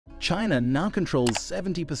China now controls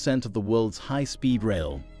 70% of the world's high-speed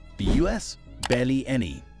rail. The US? Barely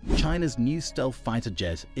any. China's new stealth fighter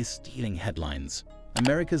jet is stealing headlines.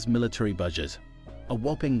 America's military budget? A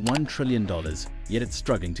whopping $1 trillion, yet it's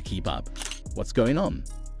struggling to keep up. What's going on?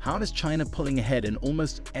 How is China pulling ahead in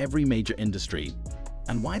almost every major industry?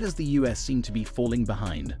 And why does the US seem to be falling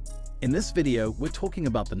behind? In this video, we're talking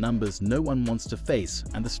about the numbers no one wants to face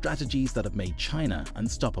and the strategies that have made China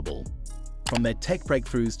unstoppable. From their tech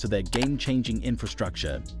breakthroughs to their game-changing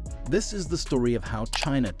infrastructure, this is the story of how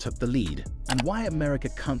China took the lead and why America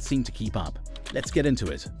can't seem to keep up. Let's get into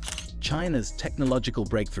it. China's technological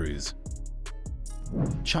breakthroughs.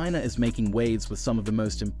 China is making waves with some of the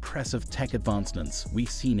most impressive tech advancements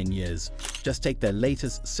we've seen in years. Just take their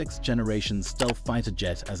latest 6th-generation stealth fighter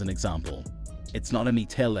jet as an example. It's not only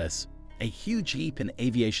tailless, a huge leap in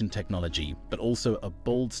aviation technology, but also a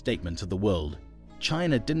bold statement to the world.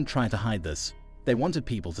 China didn't try to hide this. They wanted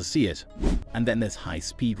people to see it. And then there's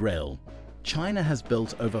high-speed rail. China has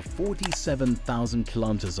built over 47,000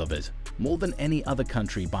 kilometers of it, more than any other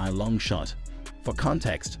country by a long shot. For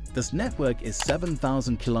context, this network is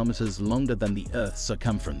 7,000 kilometers longer than the Earth's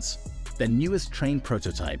circumference. Their newest train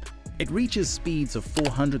prototype, it reaches speeds of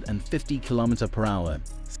 450 km per hour,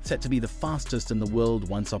 set to be the fastest in the world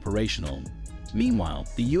once operational. Meanwhile,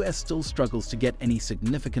 the US still struggles to get any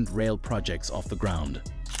significant rail projects off the ground.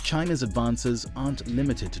 China's advances aren't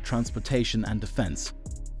limited to transportation and defense.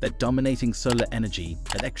 They're dominating solar energy,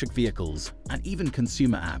 electric vehicles, and even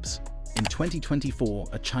consumer apps. In 2024,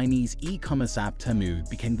 a Chinese e-commerce app, Temu,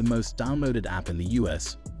 became the most downloaded app in the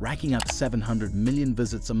US, racking up 700 million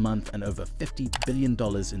visits a month and over $50 billion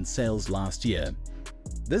in sales last year.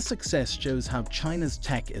 This success shows how China's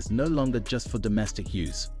tech is no longer just for domestic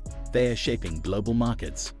use. They are shaping global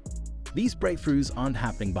markets. These breakthroughs aren't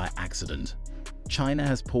happening by accident. China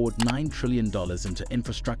has poured $9 trillion into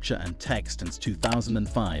infrastructure and tech since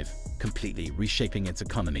 2005, completely reshaping its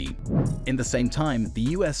economy. In the same time,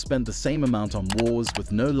 the US spent the same amount on wars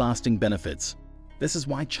with no lasting benefits. This is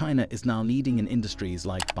why China is now leading in industries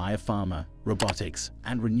like biopharma, robotics,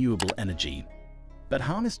 and renewable energy. But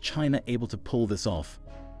how is China able to pull this off?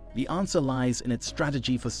 The answer lies in its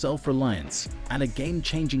strategy for self-reliance and a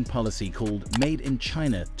game-changing policy called Made in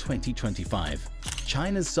China 2025.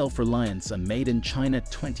 China's self-reliance and Made in China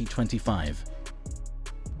 2025.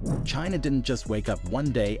 China didn't just wake up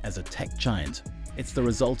one day as a tech giant. It's the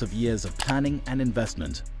result of years of planning and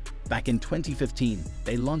investment. Back in 2015,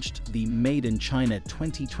 they launched the Made in China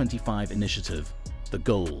 2025 initiative. The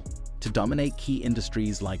goal: to dominate key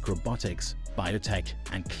industries like robotics, biotech,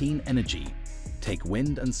 and clean energy. Take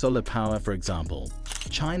wind and solar power, for example.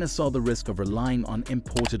 China saw the risk of relying on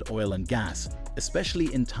imported oil and gas,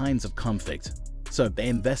 especially in times of conflict. So they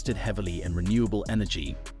invested heavily in renewable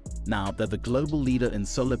energy. Now they're the global leader in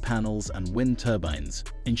solar panels and wind turbines,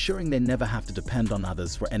 ensuring they never have to depend on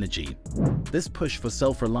others for energy. This push for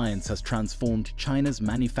self-reliance has transformed China's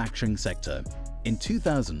manufacturing sector. In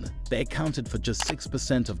 2000, they accounted for just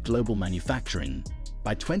 6% of global manufacturing.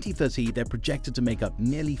 By 2030, they're projected to make up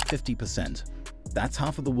nearly 50%. That's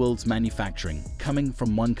half of the world's manufacturing coming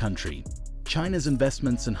from one country. China's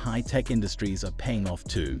investments in high-tech industries are paying off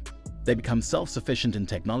too. They become self-sufficient in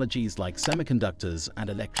technologies like semiconductors and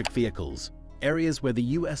electric vehicles, areas where the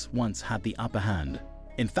US once had the upper hand.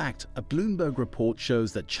 In fact, a Bloomberg report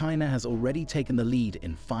shows that China has already taken the lead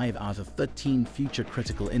in 5 out of 13 future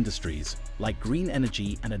critical industries, like green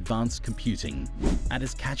energy and advanced computing, and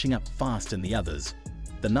is catching up fast in the others.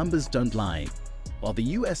 The numbers don't lie. While the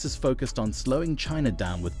US is focused on slowing China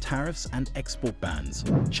down with tariffs and export bans,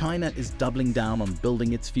 China is doubling down on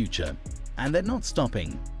building its future. And they're not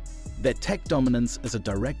stopping. Their tech dominance is a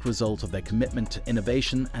direct result of their commitment to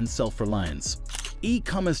innovation and self-reliance.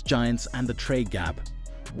 E-commerce giants and the trade gap.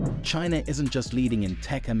 China isn't just leading in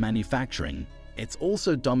tech and manufacturing, it's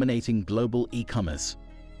also dominating global e-commerce.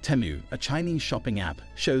 Temu, a Chinese shopping app,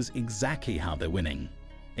 shows exactly how they're winning.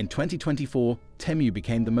 In 2024, Temu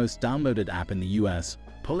became the most downloaded app in the US,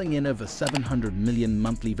 pulling in over 700 million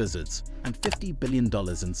monthly visits and $50 billion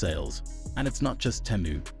in sales. And it's not just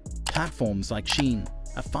Temu. Platforms like Shein,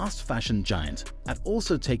 a fast fashion giant, have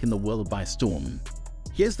also taken the world by storm.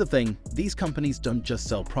 Here's the thing, these companies don't just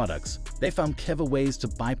sell products, they found clever ways to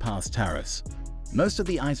bypass tariffs. Most of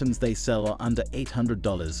the items they sell are under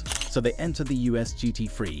 $800, so they enter the US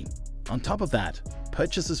duty-free. On top of that,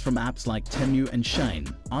 purchases from apps like Temu and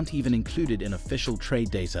Shein aren't even included in official trade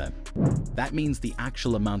data. That means the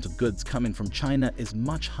actual amount of goods coming from China is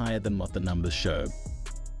much higher than what the numbers show.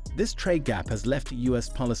 This trade gap has left US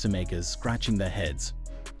policymakers scratching their heads.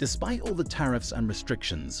 Despite all the tariffs and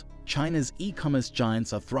restrictions, China's e-commerce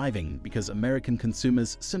giants are thriving because American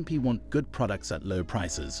consumers simply want good products at low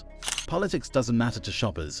prices. Politics doesn't matter to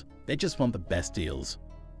shoppers, they just want the best deals.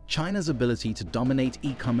 China's ability to dominate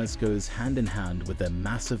e-commerce goes hand in hand with their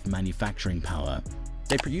massive manufacturing power.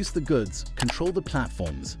 They produce the goods, control the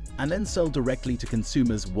platforms, and then sell directly to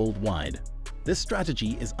consumers worldwide. This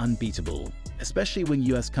strategy is unbeatable, especially when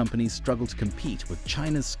US companies struggle to compete with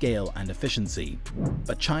China's scale and efficiency.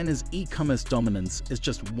 But China's e-commerce dominance is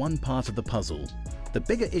just one part of the puzzle. The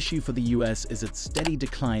bigger issue for the US is its steady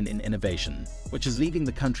decline in innovation, which is leaving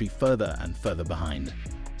the country further and further behind.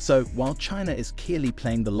 So, while China is clearly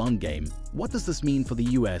playing the long game, what does this mean for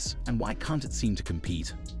the US and why can't it seem to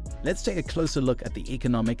compete? Let's take a closer look at the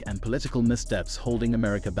economic and political missteps holding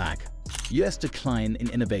America back. US decline in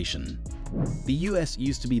innovation. The US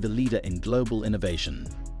used to be the leader in global innovation,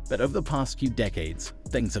 but over the past few decades,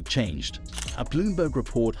 things have changed. A Bloomberg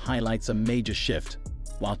report highlights a major shift.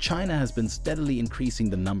 While China has been steadily increasing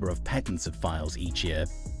the number of patents it files each year,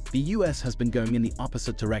 the US has been going in the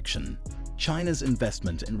opposite direction. China's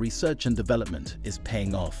investment in research and development is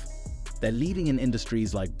paying off. They're leading in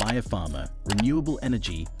industries like biopharma, renewable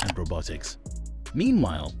energy, and robotics.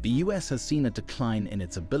 Meanwhile, the US has seen a decline in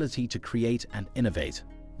its ability to create and innovate.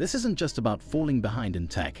 This isn't just about falling behind in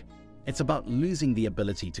tech. It's about losing the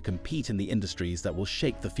ability to compete in the industries that will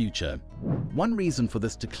shape the future. One reason for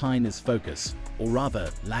this decline is focus, or rather,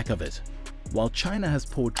 lack of it. While China has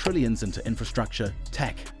poured trillions into infrastructure,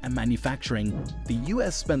 tech, and manufacturing, the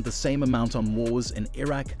US spent the same amount on wars in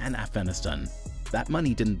Iraq and Afghanistan. That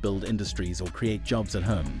money didn't build industries or create jobs at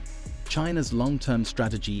home. China's long-term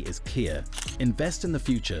strategy is clear: invest in the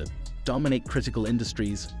future, dominate critical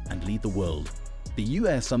industries, and lead the world. The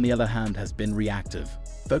US, on the other hand, has been reactive,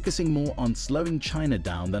 focusing more on slowing China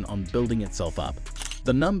down than on building itself up.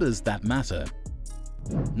 The numbers that matter.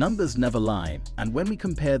 Numbers never lie, and when we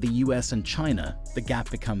compare the US and China, the gap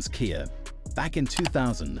becomes clear. Back in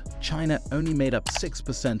 2000, China only made up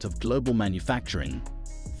 6% of global manufacturing.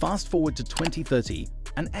 Fast forward to 2030,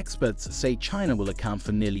 and experts say China will account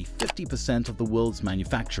for nearly 50% of the world's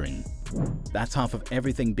manufacturing. That's half of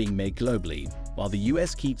everything being made globally, while the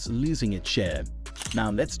US keeps losing its share. Now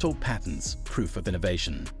let's talk patents, proof of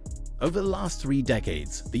innovation. Over the last 3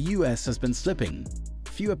 decades, the US has been slipping.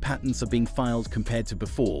 Fewer patents are being filed compared to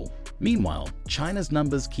before. Meanwhile, China's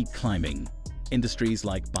numbers keep climbing. Industries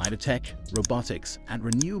like biotech, robotics, and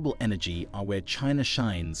renewable energy are where China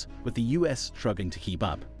shines, with the US struggling to keep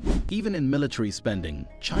up. Even in military spending,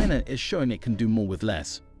 China is showing it can do more with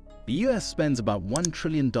less. The US spends about $1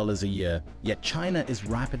 trillion a year, yet China is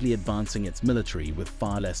rapidly advancing its military with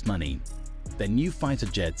far less money. Their new fighter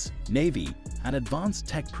jets, navy, and advanced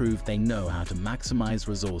tech prove they know how to maximize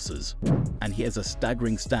resources. And here's a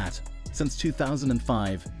staggering stat. Since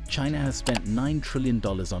 2005, China has spent $9 trillion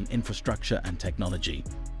on infrastructure and technology.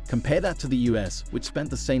 Compare that to the US, which spent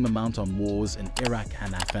the same amount on wars in Iraq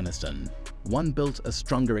and Afghanistan. One built a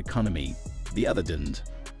stronger economy, the other didn't.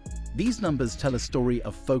 These numbers tell a story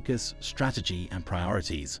of focus, strategy, and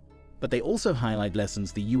priorities. But they also highlight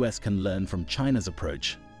lessons the US can learn from China's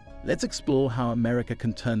approach. Let's explore how America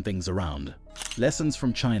can turn things around. Lessons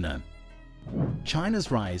from China.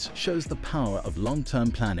 China's rise shows the power of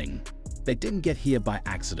long-term planning. They didn't get here by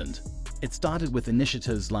accident. It started with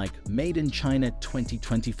initiatives like Made in China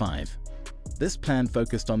 2025. This plan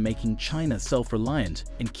focused on making China self-reliant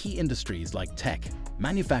in key industries like tech,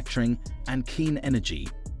 manufacturing, and clean energy.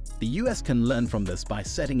 The US can learn from this by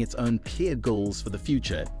setting its own clear goals for the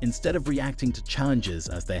future instead of reacting to challenges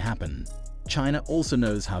as they happen. China also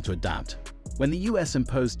knows how to adapt. When the US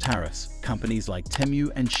imposed tariffs, companies like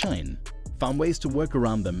Temu and Shein found ways to work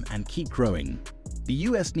around them and keep growing. The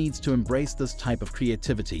US needs to embrace this type of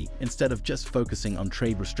creativity instead of just focusing on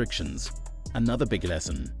trade restrictions. Another big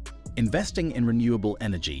lesson: investing in renewable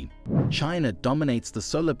energy. China dominates the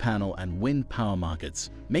solar panel and wind power markets,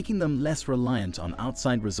 making them less reliant on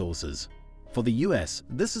outside resources. For the US,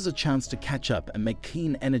 this is a chance to catch up and make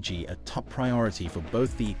clean energy a top priority for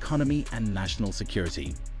both the economy and national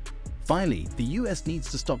security. Finally, the US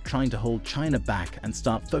needs to stop trying to hold China back and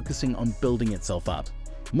start focusing on building itself up.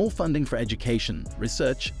 More funding for education,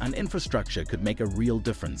 research, and infrastructure could make a real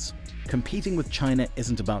difference. Competing with China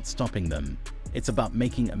isn't about stopping them. It's about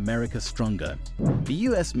making America stronger. The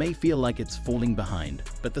US may feel like it's falling behind,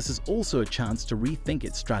 but this is also a chance to rethink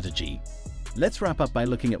its strategy. Let's wrap up by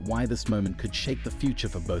looking at why this moment could shape the future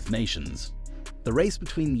for both nations. The race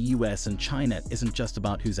between the US and China isn't just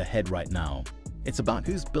about who's ahead right now. It's about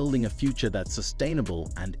who's building a future that's sustainable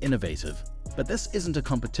and innovative. But this isn't a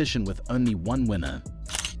competition with only one winner.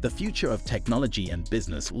 The future of technology and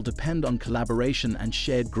business will depend on collaboration and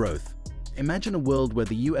shared growth. Imagine a world where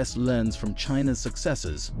the US learns from China's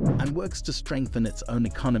successes and works to strengthen its own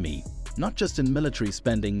economy, not just in military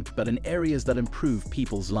spending, but in areas that improve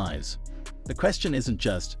people's lives. The question isn't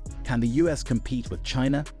just, can the US compete with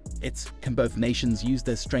China? It's, can both nations use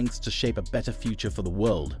their strengths to shape a better future for the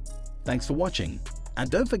world? Thanks for watching. And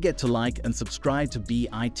don't forget to like and subscribe to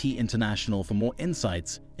BIT International for more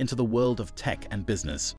insights into the world of tech and business.